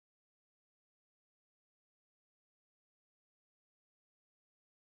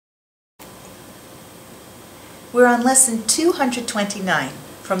We're on Lesson 229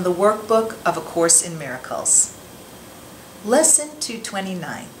 from the Workbook of A Course in Miracles. Lesson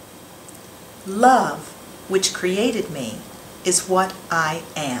 229. Love, which created me, is what I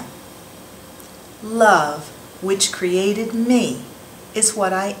am. Love, which created me, is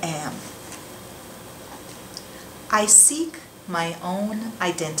what I am. I seek my own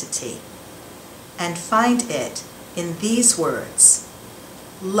identity and find it in these words.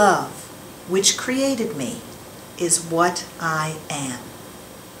 Love, which created me, is what I am.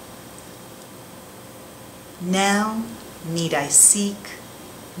 Now need I seek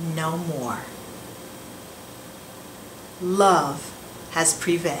no more. Love has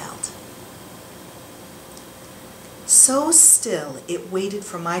prevailed. So still it waited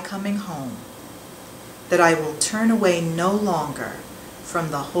for my coming home, that I will turn away no longer from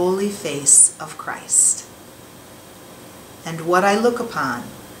the holy face of Christ. And what I look upon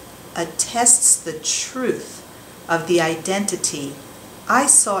attests the truth of the identity I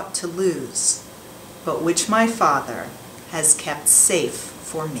sought to lose, but which my Father has kept safe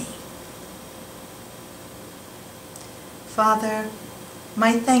for me. Father,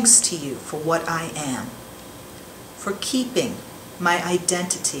 my thanks to you for what I am, for keeping my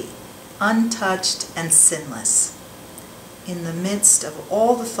identity untouched and sinless. In the midst of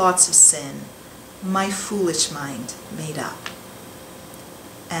all the thoughts of sin, my foolish mind made up.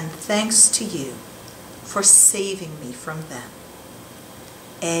 And thanks to you for saving me from them.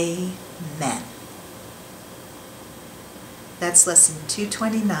 Amen. That's Lesson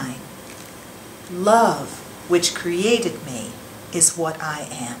 229. Love, which created me, is what I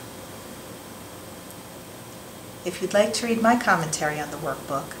am. If you'd like to read my commentary on the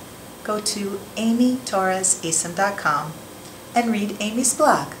workbook, go to amytorresasm.com and read Amy's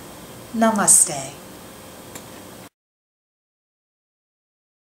blog. Namaste.